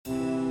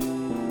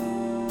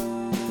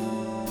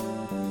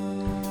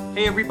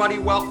Hey everybody,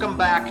 welcome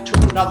back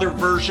to another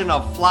version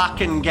of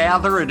Flock and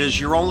Gather. It is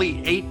your only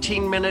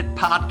 18-minute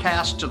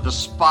podcast to the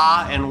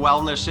spa and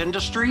wellness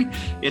industry.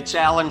 It's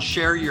Alan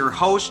Scher, your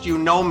host. You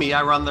know me,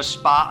 I run the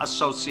Spa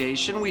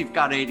Association. We've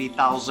got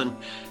 80,000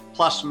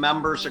 plus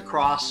members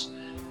across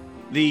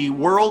the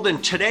world.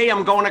 And today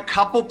I'm going a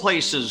couple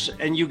places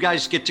and you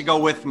guys get to go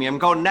with me. I'm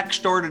going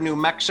next door to New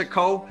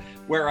Mexico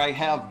where I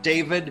have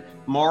David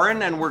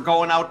Morin, and we're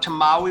going out to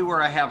Maui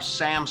where I have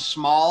Sam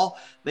Small.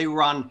 They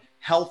run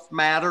Health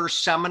Matters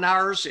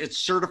seminars. It's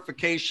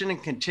certification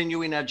and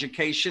continuing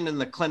education in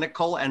the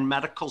clinical and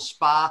medical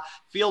spa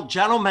field.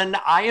 Gentlemen,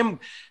 I am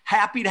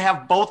happy to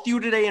have both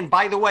you today. And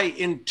by the way,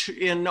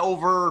 in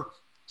over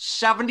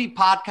 70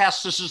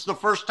 podcasts, this is the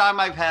first time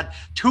I've had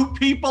two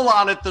people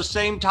on at the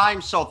same time.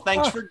 So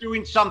thanks for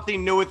doing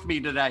something new with me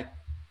today.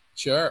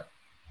 Sure.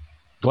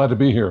 Glad to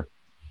be here.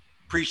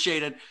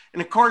 Appreciate it.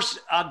 And of course,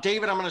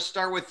 David, I'm going to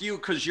start with you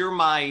because you're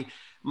my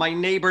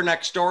neighbor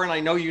next door. And I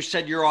know you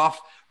said you're off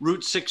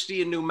Route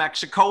 60 in New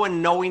Mexico,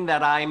 and knowing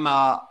that I'm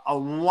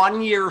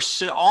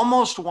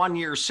almost 1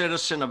 year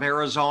citizen of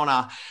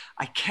Arizona,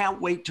 I can't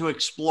wait to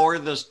explore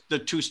the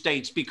two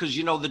states because,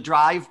 you know, the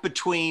drive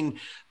between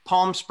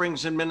Palm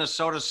Springs and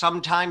Minnesota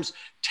sometimes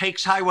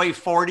takes Highway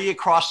 40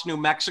 across New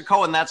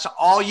Mexico, and that's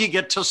all you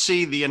get to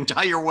see the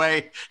entire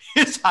way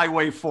is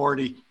Highway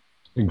 40.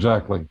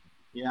 Exactly.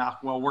 Yeah,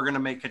 well, we're going to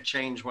make a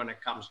change when it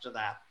comes to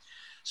that.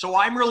 So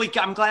I'm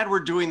glad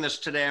we're doing this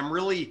today. I'm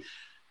really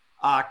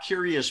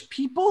curious.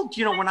 People,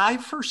 you know, when I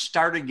first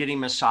started getting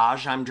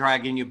massage, I'm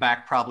dragging you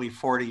back probably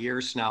 40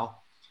 years now.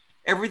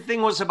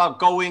 Everything was about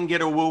go in,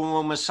 get a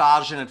woo-woo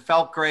massage, and it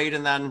felt great.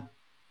 And then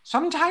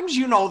sometimes,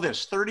 you know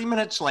this, 30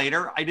 minutes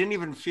later, I didn't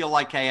even feel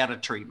like I had a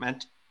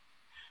treatment.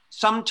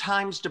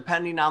 Sometimes,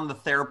 depending on the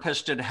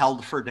therapist, it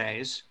held for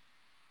days.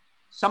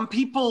 Some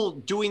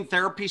people doing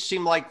therapy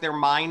seemed like their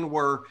mind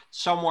were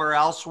somewhere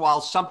else, while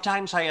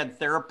sometimes I had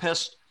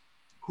therapists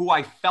who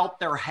I felt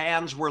their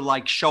hands were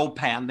like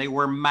Chopin. They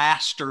were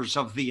masters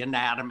of the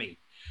anatomy.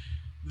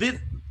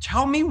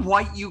 Tell me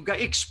what you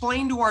guys,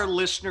 explain to our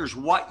listeners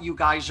what you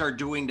guys are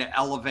doing to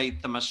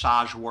elevate the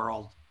massage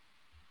world.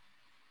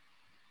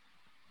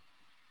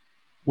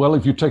 Well,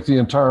 if you take the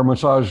entire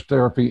massage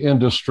therapy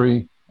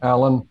industry,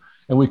 Alan,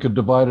 and we could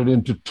divide it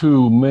into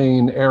two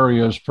main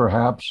areas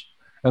perhaps,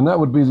 and that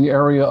would be the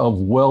area of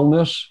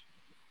wellness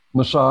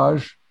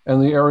massage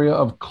and the area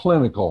of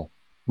clinical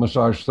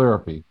massage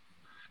therapy.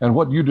 And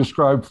what you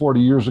described 40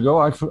 years ago,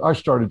 I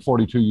started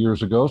 42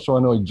 years ago, so I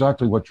know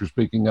exactly what you're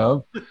speaking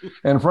of.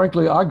 And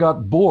frankly, I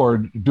got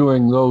bored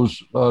doing those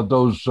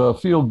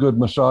feel-good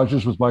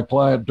massages with my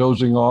client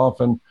dozing off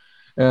and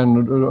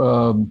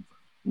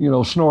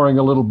snoring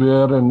a little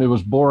bit, and it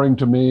was boring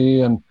to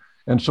me. And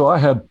so I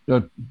had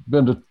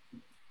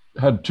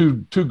had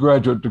two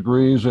graduate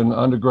degrees and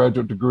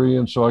undergraduate degree,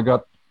 and so I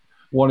got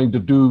wanting to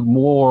do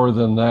more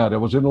than that. I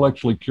was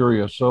intellectually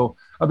curious, so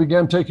I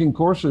began taking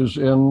courses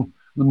in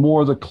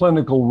the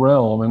clinical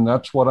realm. And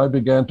that's what I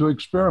began to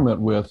experiment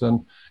with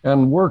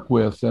and work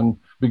with, and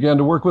began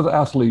to work with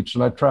athletes.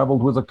 And I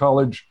traveled with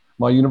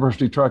my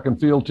university track and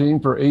field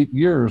team for 8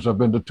 years. I've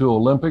been to 2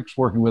 Olympics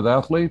working with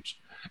athletes.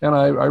 And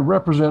I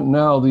represent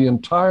now the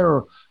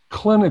entire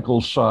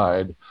clinical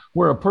side,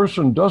 where a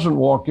person doesn't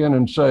walk in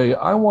and say,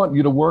 I want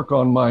you to work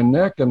on my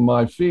neck and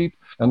my feet,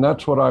 and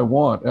that's what I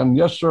want. And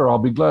yes, sir, I'll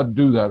be glad to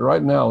do that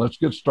right now. Let's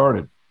get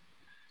started.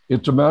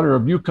 It's a matter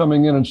of you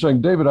coming in and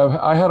saying, David,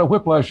 I had a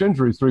whiplash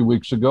injury 3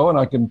 weeks ago, and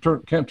I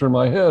can't turn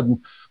my head.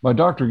 And my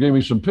doctor gave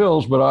me some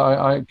pills,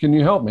 but can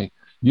you help me?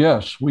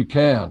 Yes, we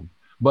can.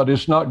 But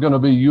it's not going to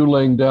be you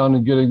laying down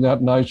and getting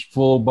that nice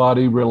full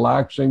body,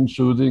 relaxing,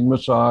 soothing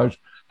massage,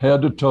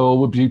 head to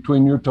toe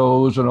between your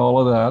toes and all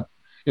of that.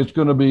 It's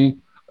going to be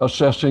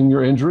assessing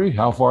your injury.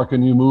 How far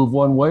can you move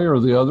one way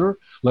or the other?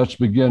 Let's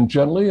begin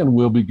gently, and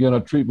we'll begin a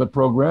treatment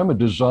program and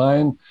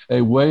design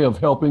a way of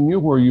helping you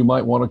where you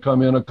might want to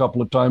come in a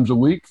couple of times a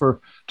week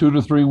for 2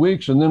 to 3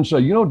 weeks, and then say,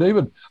 you know,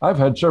 David, I've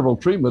had several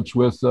treatments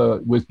with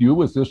you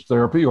with this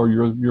therapy or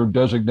your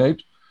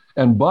designate.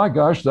 And by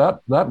gosh,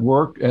 that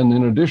work, and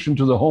in addition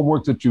to the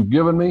homework that you've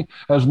given me,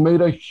 has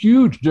made a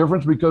huge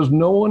difference because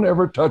no one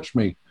ever touched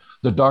me.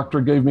 The doctor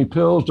gave me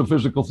pills. The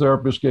physical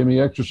therapist gave me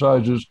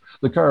exercises.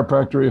 The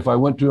chiropractor, if I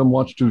went to him,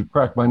 wants to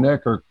crack my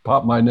neck or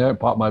pop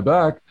my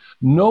back.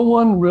 No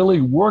one really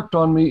worked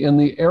on me in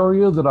the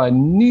area that I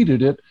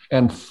needed it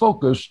and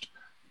focused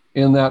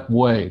in that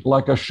way,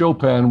 like a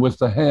Chopin with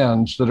the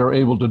hands that are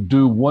able to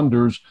do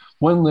wonders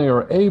when they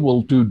are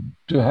able to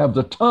have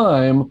the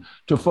time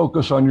to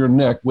focus on your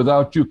neck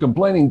without you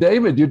complaining,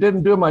 David, you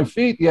didn't do my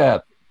feet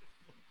yet.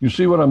 You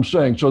see what I'm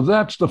saying? So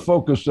that's the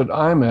focus that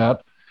I'm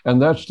at. And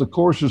that's the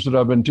courses that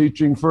I've been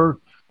teaching for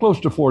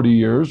close to 40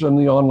 years, and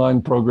the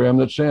online program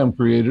that Sam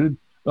created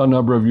a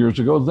number of years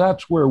ago.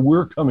 That's where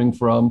we're coming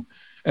from.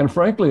 And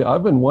frankly,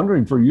 I've been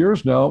wondering for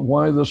years now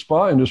why the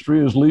spa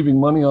industry is leaving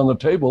money on the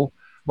table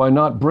by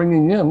not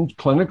bringing in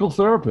clinical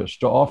therapists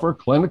to offer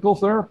clinical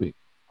therapy.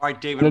 All right,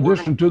 David. In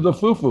addition to the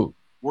foo-foo.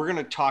 We're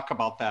going to talk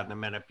about that in a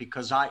minute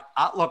because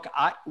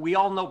we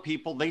all know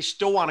people, they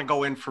still want to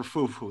go in for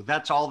foo-foo.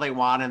 That's all they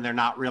want. And they're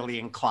not really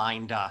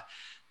inclined to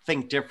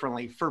think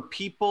differently. For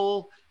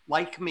people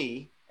like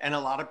me and a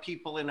lot of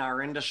people in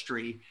our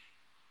industry,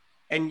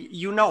 and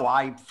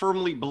I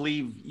firmly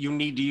believe you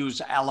need to use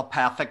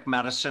allopathic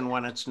medicine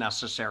when it's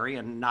necessary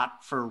and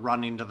not for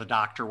running to the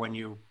doctor when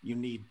you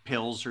need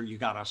pills or you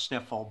got a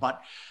sniffle.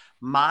 But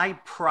my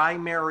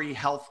primary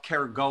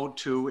healthcare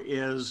go-to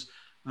is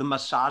the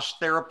massage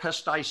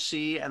therapist I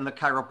see and the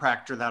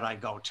chiropractor that I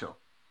go to.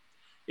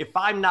 If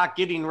I'm not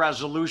getting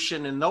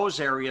resolution in those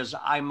areas,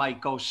 I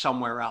might go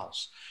somewhere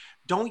else.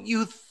 Don't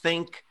you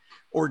think,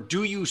 or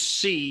do you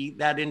see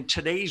that in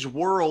today's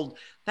world,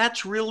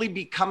 that's really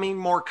becoming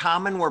more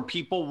common where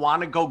people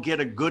want to go get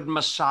a good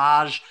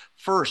massage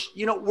first,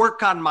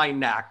 work on my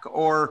neck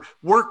or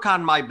work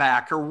on my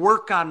back or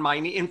work on my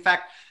knee. In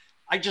fact,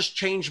 I just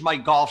changed my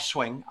golf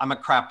swing. I'm a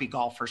crappy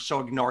golfer, so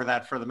ignore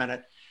that for the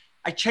minute.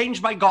 I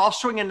changed my golf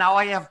swing and now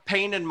I have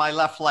pain in my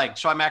left leg.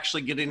 So I'm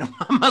actually getting a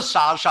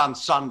massage on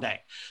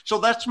Sunday. So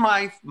that's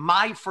my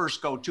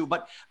first go-to.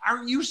 But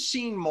aren't you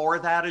seeing more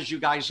of that as you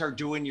guys are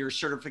doing your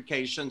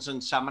certifications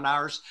and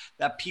seminars,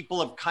 that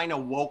people have kind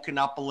of woken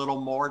up a little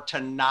more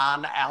to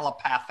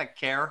non-allopathic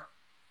care?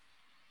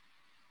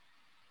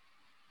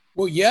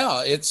 Well,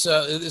 yeah, it's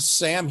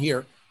Sam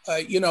here.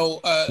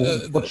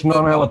 What's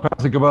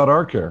non-allopathic about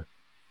our care?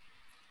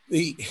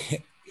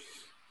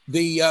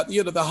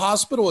 The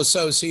Hospital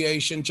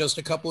Association just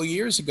a couple of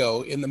years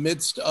ago, in the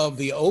midst of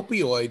the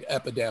opioid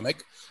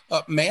epidemic,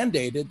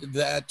 mandated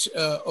that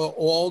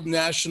all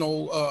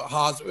national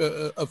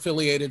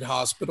affiliated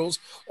hospitals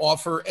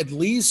offer at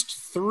least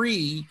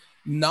 3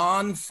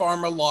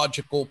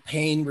 non-pharmacological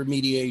pain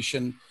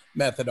remediation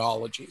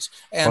methodologies,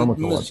 and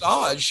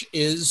massage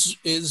is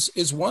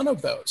one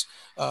of those.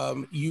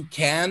 You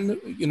can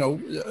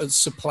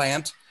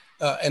supplant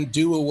and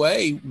do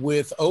away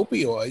with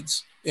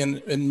opioids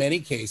in many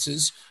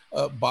cases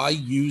by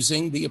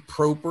using the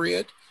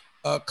appropriate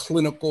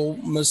clinical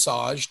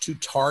massage to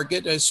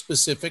target a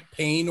specific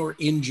pain or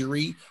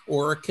injury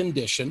or a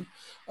condition,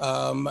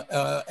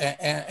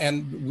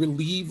 and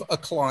relieve a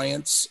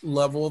client's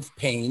level of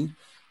pain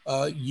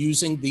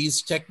using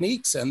these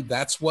techniques. And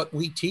that's what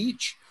we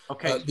teach.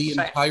 Okay.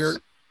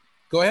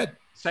 Go ahead.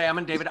 Sam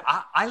and David,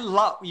 I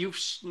love, you've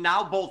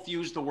now both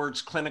used the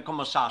words clinical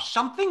massage.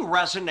 Something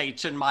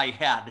resonates in my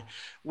head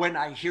when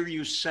I hear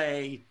you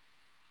say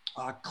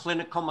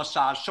clinical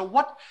massage. So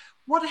what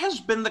has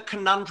been the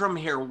conundrum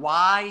here?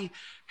 Why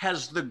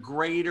has the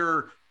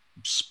greater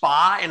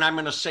spa, and I'm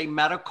going to say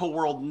medical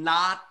world,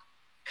 not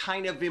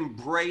kind of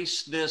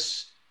embraced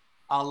this,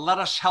 let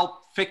us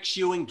help fix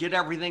you and get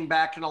everything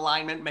back in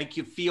alignment, make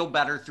you feel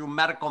better through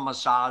medical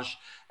massage,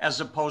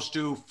 as opposed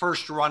to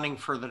first running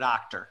for the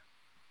doctor?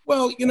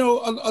 Well,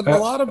 a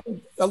lot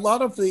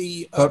of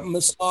the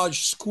massage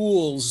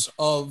schools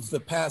of the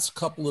past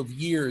couple of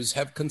years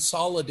have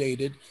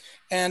consolidated,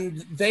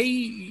 and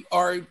they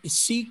are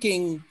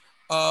seeking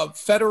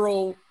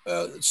federal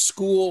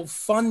school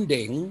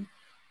funding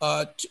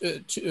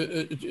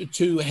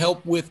to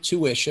help with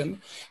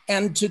tuition.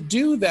 And to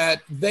do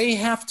that, they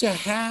have to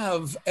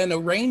have an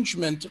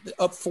arrangement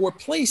for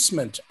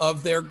placement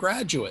of their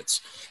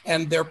graduates.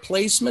 And their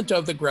placement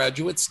of the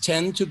graduates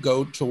tend to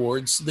go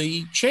towards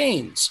the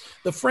chains,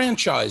 the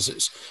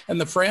franchises.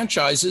 And the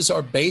franchises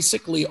are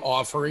basically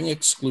offering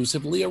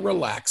exclusively a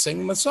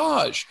relaxing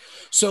massage.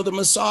 So the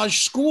massage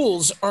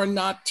schools are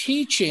not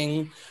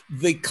teaching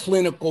the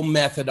clinical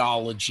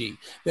methodology.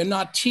 They're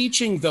not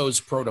teaching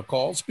those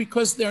protocols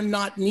because they're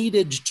not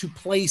needed to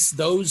place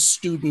those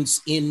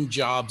students in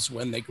jobs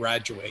when they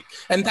graduate.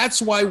 And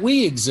that's why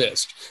we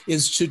exist,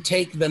 is to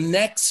take the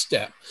next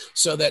step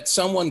so that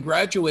someone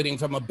graduating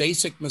from a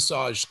basic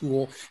massage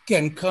school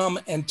can come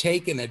and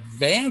take an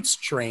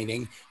advanced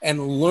training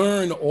and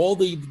learn all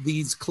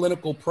these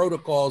clinical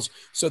protocols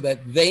so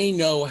that they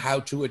know how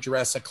to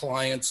address a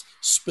client's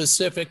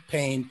specific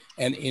pain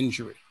and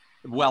injury.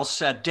 Well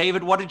said.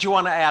 David, what did you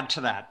want to add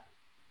to that?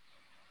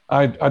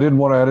 I didn't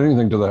want to add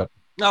anything to that.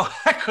 No,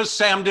 because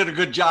Sam did a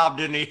good job,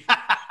 didn't he?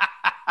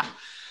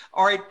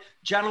 All right,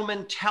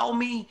 gentlemen, tell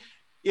me,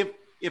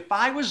 if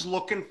I was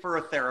looking for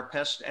a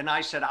therapist and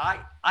I said,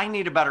 I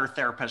need a better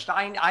therapist,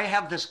 I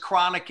have this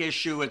chronic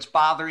issue, it's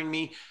bothering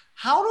me,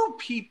 how do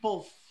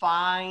people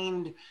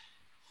find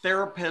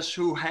therapists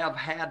who have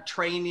had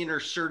training or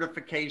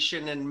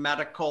certification in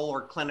medical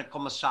or clinical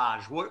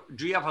massage?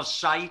 Do you have a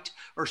site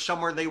or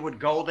somewhere they would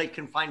go, they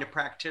can find a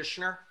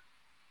practitioner?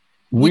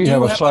 We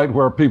have a site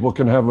where people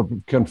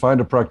can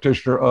find a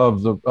practitioner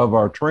of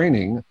our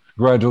training,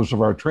 graduates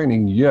of our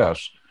training,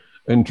 yes.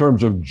 In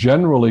terms of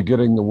generally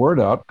getting the word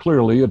out,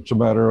 clearly it's a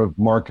matter of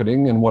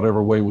marketing in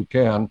whatever way we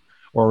can,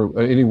 or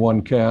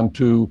anyone can,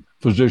 to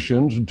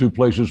physicians and to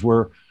places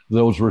where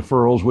those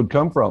referrals would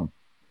come from.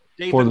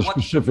 David, for the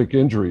specific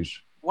injuries.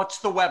 What's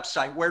the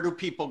website? Where do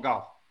people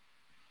go?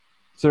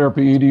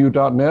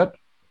 therapyedu.net.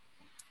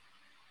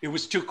 It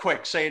was too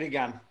quick. Say it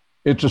again.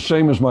 It's the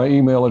same as my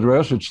email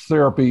address. It's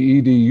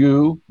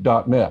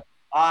therapyedu.net.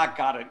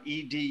 Got it.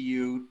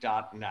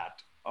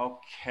 edu.net.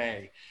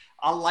 Okay.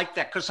 I like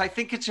that because I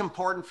think it's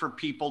important for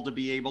people to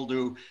be able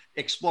to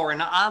explore.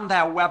 And on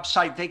that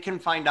website, they can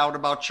find out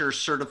about your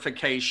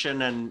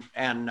certification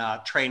and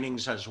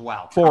trainings as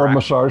well. For Correct?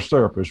 massage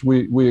therapists,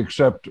 we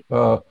accept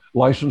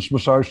licensed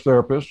massage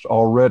therapists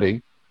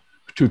already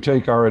to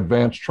take our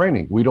advanced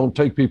training. We don't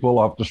take people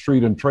off the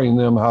street and train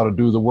them how to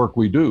do the work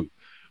we do.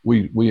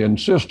 We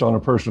insist on a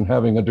person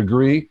having a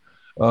degree,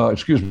 a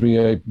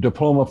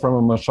diploma from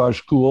a massage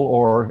school,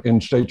 or in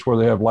states where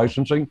they have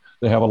licensing,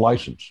 they have a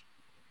license.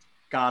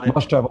 Got it.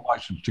 Must have a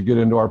license to get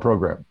into our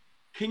program.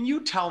 Can you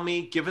tell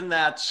me, given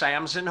that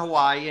Sam's in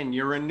Hawaii and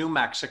you're in New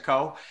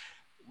Mexico,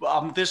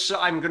 this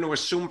I'm going to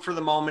assume for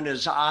the moment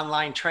is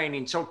online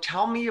training. So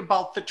tell me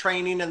about the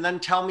training, and then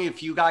tell me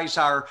if you guys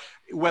are,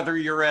 whether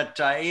you're at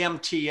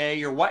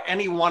AMTA or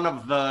any one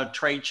of the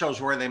trade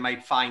shows where they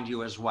might find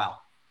you as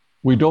well.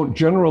 We don't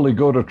generally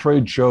go to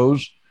trade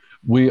shows.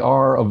 We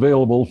are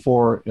available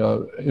for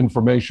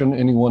information,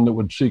 anyone that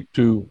would seek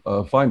to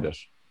find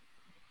us.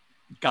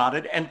 Got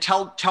it. And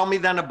tell me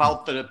then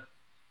about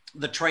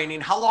the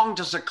training. How long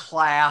does a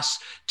class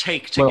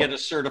take to get a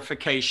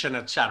certification,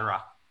 et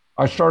cetera?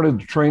 I started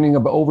training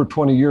about over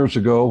 20 years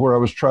ago, where I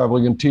was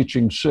traveling and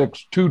teaching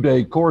 6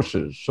 two-day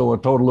courses. So a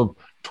total of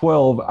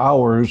 12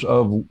 hours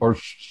or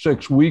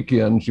 6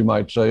 weekends, you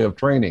might say, of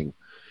training.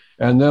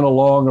 And then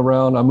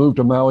I moved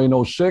to Maui in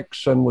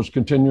 2006 and was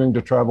continuing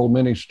to travel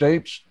many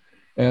states.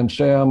 And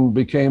Sam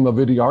became a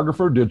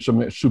videographer, did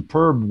some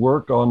superb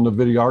work on the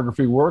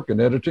videography work and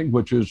editing,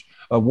 which is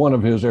one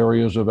of his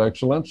areas of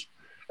excellence.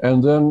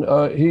 And then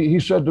he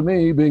said to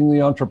me, being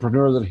the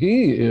entrepreneur that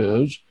he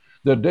is,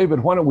 that, David,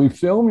 why don't we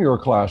film your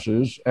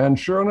classes? And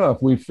sure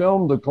enough, we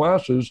filmed the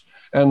classes.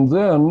 And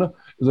then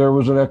there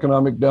was an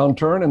economic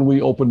downturn and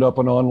we opened up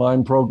an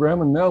online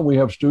program. And now we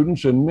have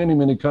students in many,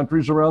 many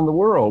countries around the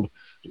world.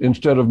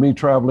 Instead of me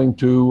traveling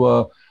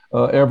to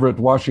Everett,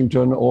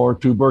 Washington, or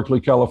to Berkeley,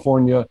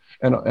 California,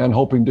 and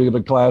hoping to get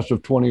a class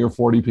of 20 or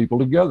 40 people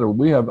together.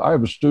 I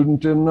have a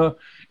student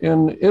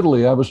in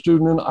Italy. I have a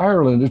student in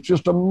Ireland. It's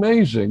just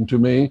amazing to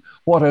me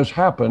what has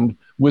happened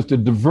with the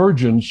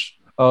divergence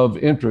of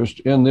interest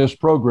in this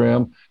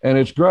program. And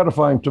it's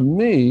gratifying to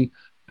me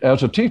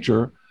as a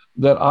teacher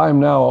that I'm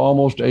now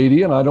almost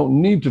 80 and I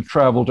don't need to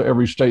travel to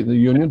every state in the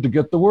union to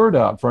get the word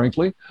out,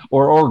 frankly,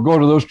 or go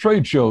to those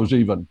trade shows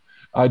even.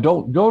 I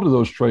don't go to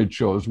those trade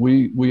shows.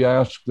 We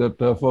ask that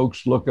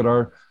folks look at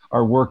our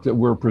work that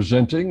we're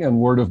presenting, and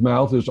word of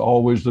mouth is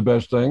always the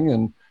best thing.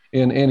 And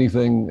in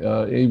anything,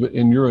 even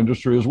in your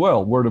industry as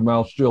well, word of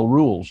mouth still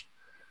rules.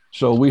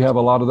 So we have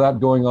a lot of that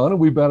going on, and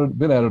we've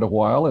been at it a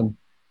while, and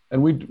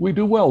we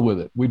do well with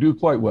it. We do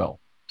quite well.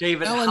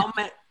 David,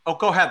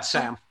 go ahead,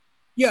 Sam.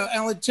 Yeah,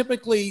 Alan,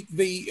 typically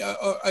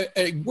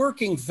a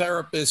working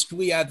therapist,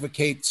 we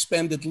advocate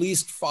spend at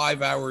least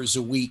 5 hours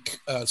a week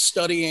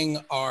studying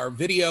our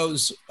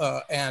videos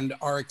and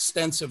our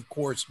extensive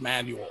course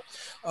manual.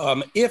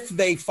 If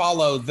they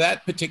follow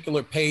that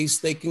particular pace,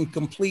 they can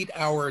complete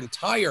our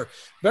entire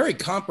very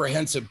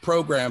comprehensive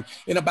program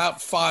in about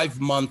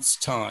 5 months'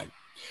 time.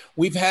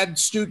 We've had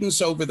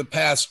students over the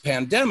past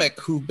pandemic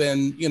who've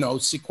been,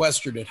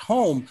 sequestered at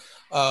home,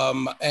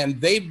 and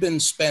they've been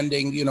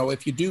spending,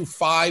 if you do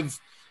 5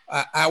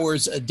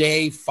 hours a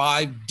day,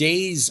 5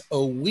 days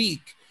a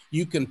week,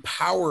 you can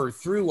power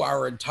through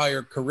our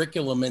entire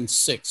curriculum in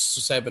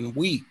 6-7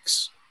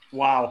 weeks.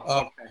 Wow.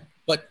 Okay.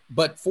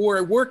 But for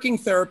a working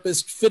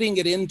therapist, fitting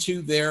it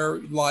into their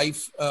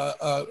life,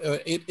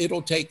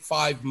 it'll take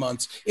 5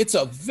 months. It's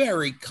a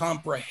very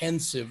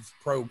comprehensive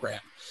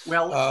program.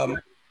 Well,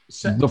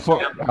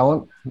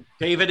 Alan?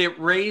 David, it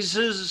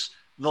raises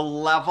the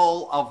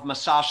level of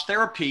massage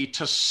therapy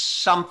to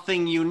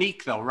something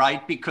unique, though,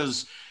 right?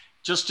 Because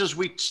just as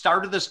we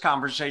started this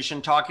conversation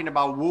talking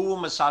about woo-woo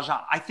massage,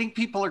 I think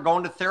people are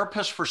going to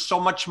therapists for so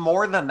much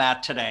more than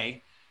that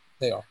today.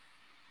 They are.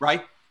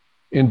 Right?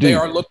 Indeed.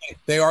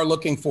 They are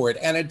looking for it.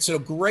 And it's a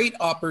great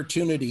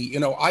opportunity.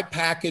 I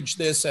package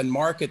this and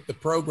market the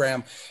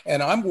program,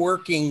 and I'm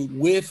working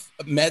with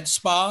med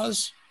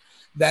spas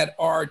that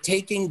are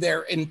taking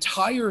their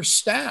entire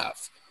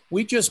staff.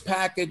 We just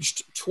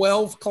packaged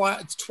 12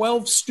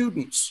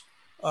 students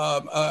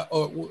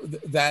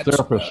that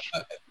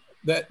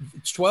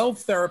 12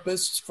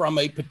 therapists from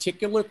a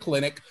particular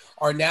clinic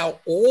are now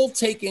all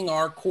taking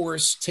our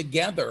course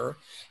together.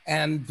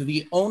 And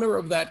the owner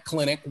of that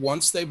clinic,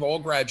 once they've all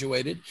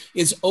graduated,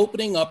 is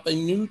opening up a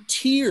new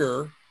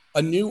tier,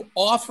 a new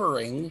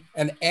offering,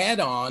 an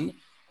add-on,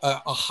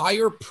 a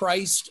higher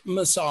priced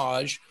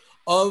massage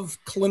of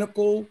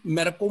clinical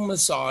medical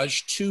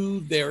massage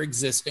to their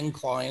existing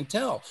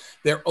clientele.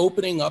 They're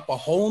opening up a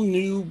whole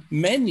new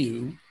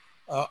menu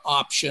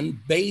option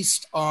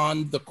based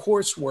on the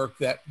coursework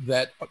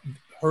that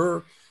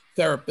her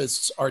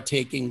therapists are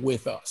taking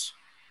with us.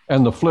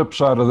 And the flip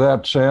side of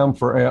that, Sam,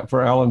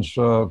 for Alan's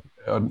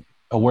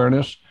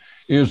awareness,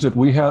 is that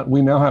we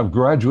now have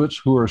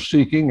graduates who are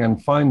seeking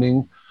and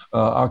finding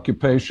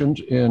occupations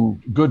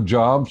in good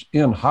jobs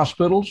in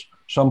hospitals,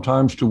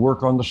 sometimes to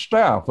work on the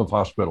staff of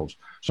hospitals,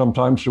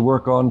 sometimes to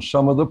work on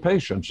some of the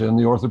patients in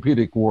the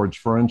orthopedic wards,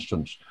 for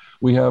instance.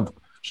 We have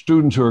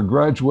students who are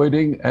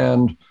graduating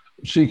and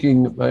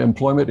seeking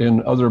employment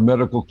in other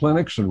medical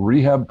clinics and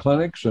rehab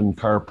clinics and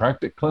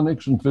chiropractic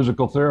clinics and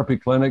physical therapy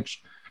clinics,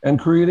 and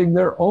creating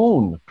their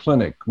own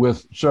clinic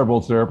with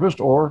several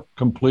therapists, or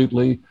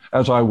completely,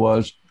 as I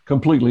was,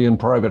 completely in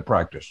private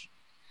practice.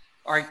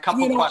 All right,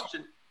 couple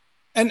questions.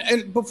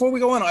 And before we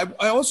go on,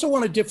 I also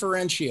want to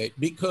differentiate,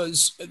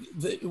 because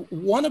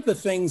one of the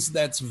things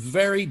that's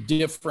very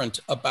different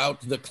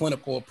about the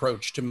clinical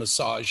approach to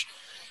massage,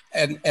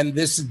 and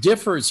this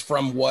differs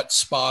from what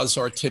spas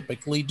are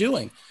typically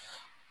doing.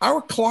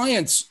 Our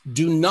clients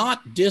do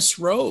not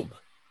disrobe.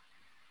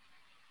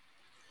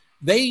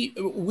 We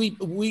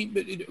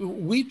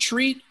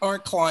treat our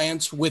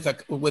clients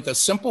with a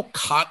simple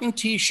cotton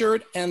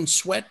t-shirt and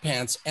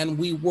sweatpants, and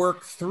we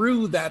work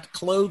through that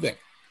clothing.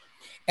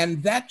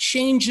 And that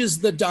changes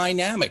the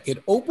dynamic.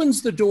 It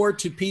opens the door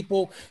to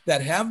people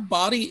that have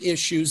body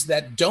issues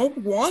that don't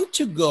want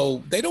to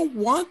go, they don't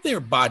want their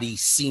body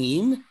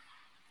seen.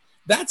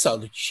 That's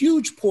a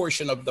huge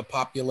portion of the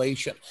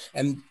population.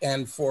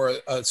 And for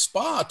a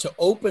spa to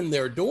open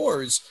their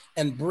doors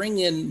and bring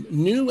in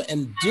new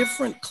and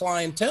different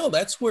clientele,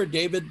 that's where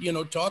David,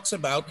 talks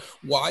about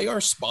why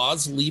are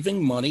spas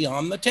leaving money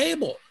on the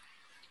table.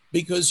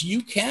 Because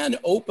you can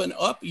open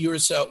up your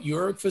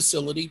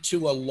facility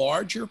to a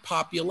larger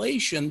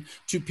population,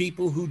 to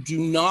people who do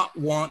not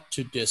want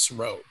to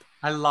disrobe.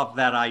 I love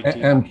that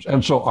idea.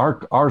 And so our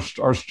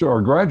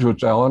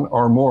graduates, Alan,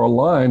 are more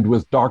aligned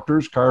with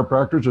doctors,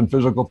 chiropractors, and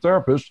physical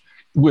therapists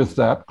with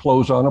that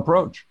close-on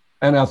approach,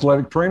 and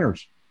athletic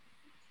trainers.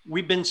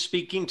 We've been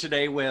speaking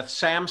today with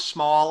Sam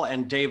Small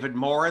and David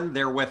Morin.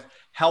 They're with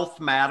Health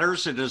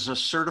Matters. It is a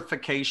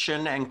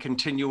certification and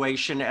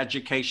continuation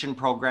education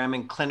program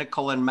in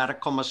clinical and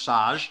medical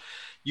massage.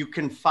 You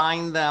can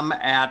find them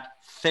at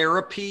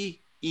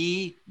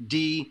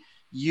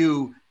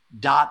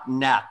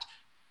therapyedu.net.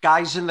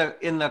 Guys, in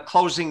the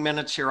closing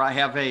minutes here, I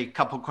have a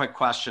couple quick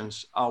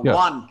questions. Yes.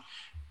 One,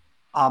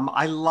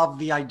 I love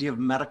the idea of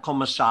medical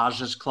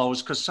massages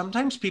closed, because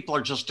sometimes people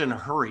are just in a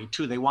hurry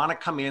too. They want to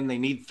come in, they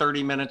need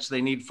 30 minutes, they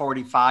need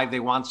 45, they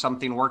want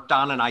something worked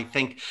on. And I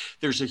think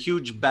there's a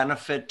huge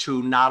benefit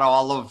to not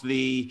all of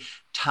the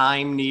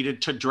time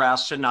needed to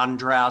dress and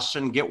undress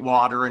and get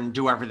water and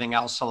do everything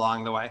else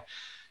along the way.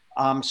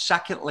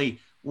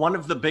 Secondly, one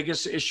of the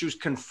biggest issues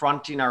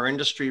confronting our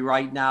industry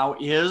right now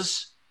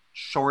is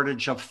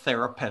shortage of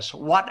therapists.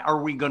 What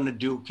are we going to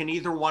do? Can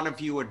either one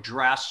of you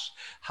address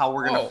how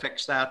we're going to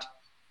fix that?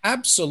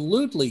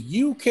 Absolutely.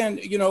 You can,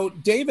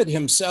 David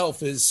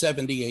himself is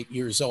 78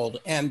 years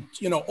old, and,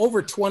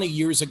 over 20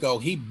 years ago,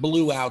 he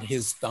blew out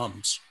his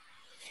thumbs.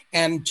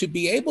 And to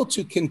be able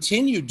to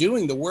continue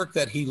doing the work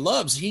that he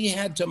loves, he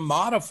had to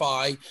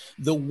modify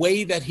the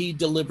way that he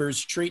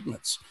delivers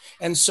treatments.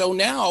 And so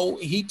now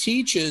he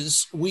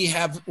teaches, we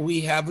have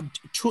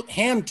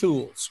hand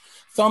tools,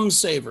 thumb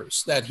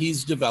savers that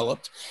he's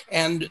developed,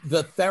 and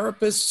the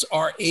therapists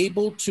are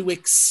able to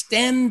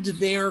extend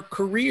their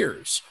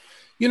careers.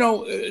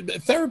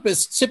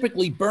 Therapists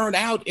typically burn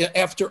out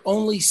after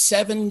only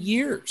 7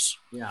 years.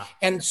 Yeah.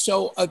 And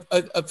so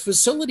a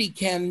facility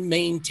can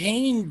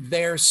maintain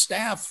their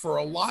staff for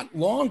a lot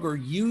longer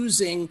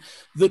using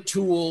the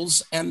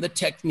tools and the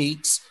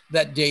techniques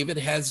that David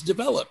has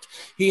developed.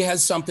 He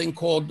has something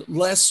called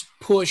less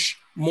push,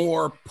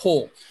 more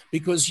pull,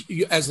 because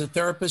as a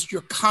therapist,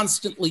 you're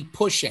constantly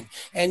pushing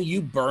and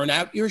you burn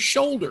out your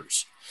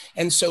shoulders.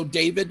 And so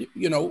David,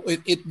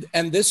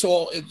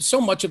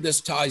 so much of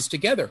this ties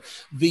together.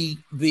 The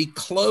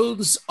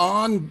clothes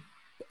on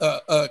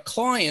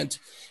client,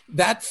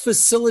 that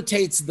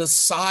facilitates the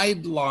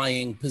side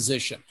lying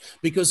position,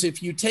 because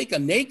if you take a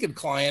naked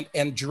client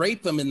and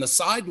drape them in the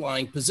side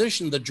lying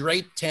position, the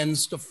drape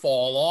tends to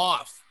fall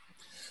off.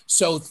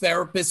 So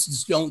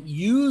therapists don't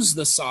use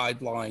the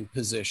side lying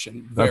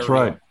position. That's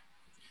right.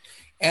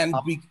 And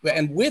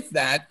with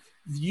that,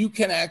 you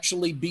can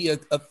actually be a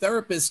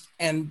therapist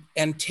and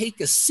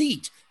take a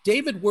seat.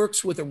 David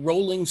works with a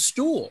rolling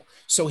stool,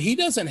 so he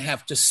doesn't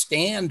have to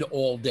stand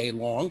all day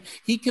long.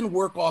 He can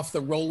work off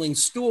the rolling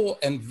stool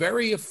and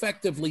very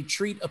effectively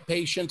treat a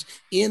patient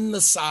in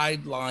the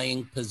side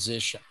lying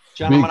position.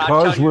 Gentlemen,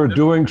 because we're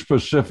doing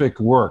specific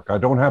work. I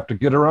don't have to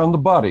get around the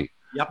body.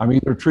 Yep. I'm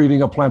either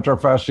treating a plantar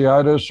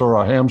fasciitis or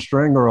a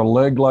hamstring or a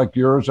leg like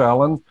yours,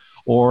 Alan,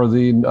 or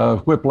the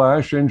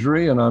whiplash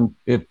injury, and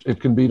it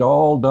can be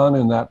all done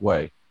in that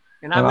way.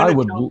 And I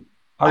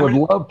would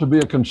love to be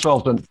a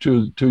consultant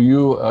to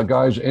you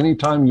guys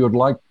anytime you would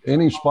like,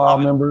 any spa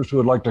members who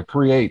would like to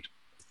create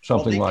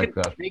something like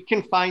that. They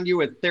can find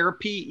you at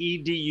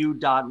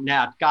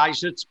therapyedu.net.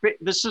 Guys,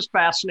 this is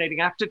fascinating.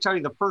 I have to tell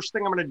you, the first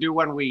thing I'm going to do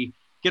when we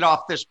get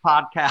off this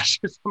podcast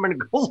is I'm going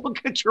to go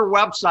look at your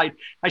website.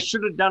 I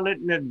should have done it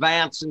in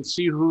advance and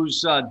see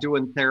who's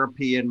doing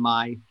therapy in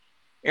my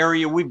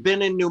area. We've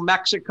been in New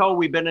Mexico.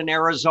 We've been in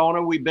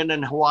Arizona. We've been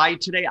in Hawaii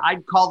today.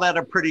 I'd call that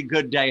a pretty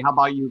good day. How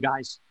about you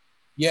guys?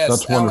 Yes.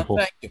 That's wonderful.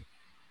 Alan, thank you.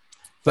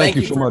 Thank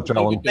you so much,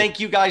 Alan.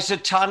 Thank you guys a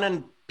ton.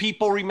 And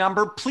people,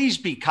 remember, please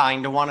be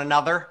kind to one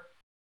another.